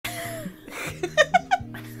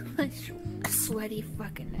My sweaty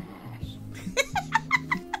fucking ass.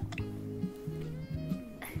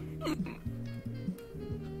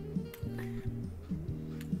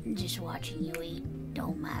 Just watching you eat.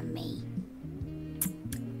 Don't mind me.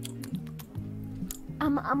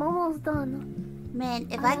 I'm almost done. Man,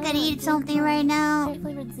 if I could eat something right now, Cherry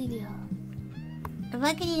flavored Zevia. if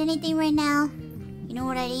I could eat anything right now, you know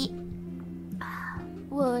what I'd eat?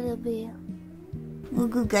 What would it be?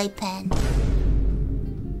 Goo Guy Pan.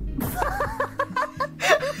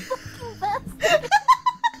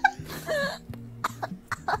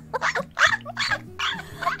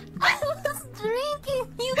 I was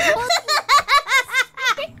drinking, you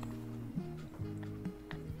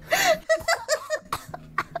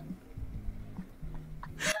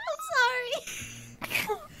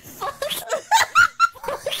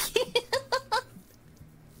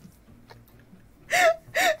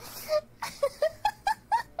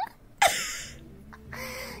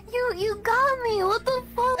You got me, what the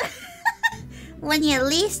fuck? When you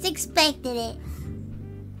least expected it.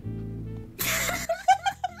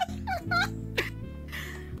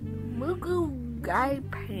 Mugu Guy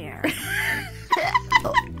Pear. Was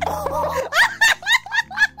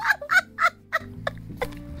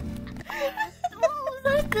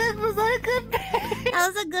that good? Was that a good burp? That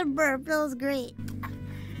was a good burp. That was great.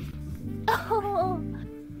 Oh,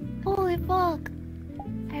 holy fuck.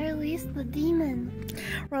 I released the demon.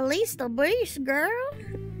 Release the beast, girl.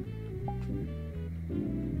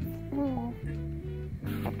 Oh.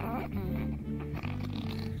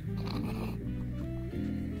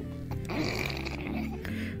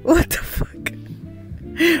 What the fuck?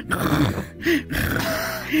 You're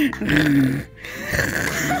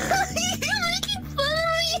making fun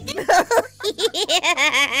of me.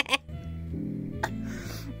 Yeah.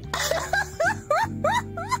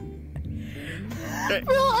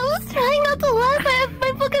 Bro, I was trying not to laugh.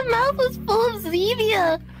 My fucking mouth was full of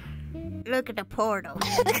Zevia. Look at the portal.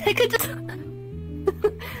 I could just...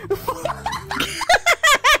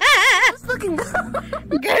 Just fucking go.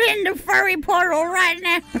 Get in the furry portal right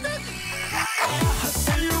now.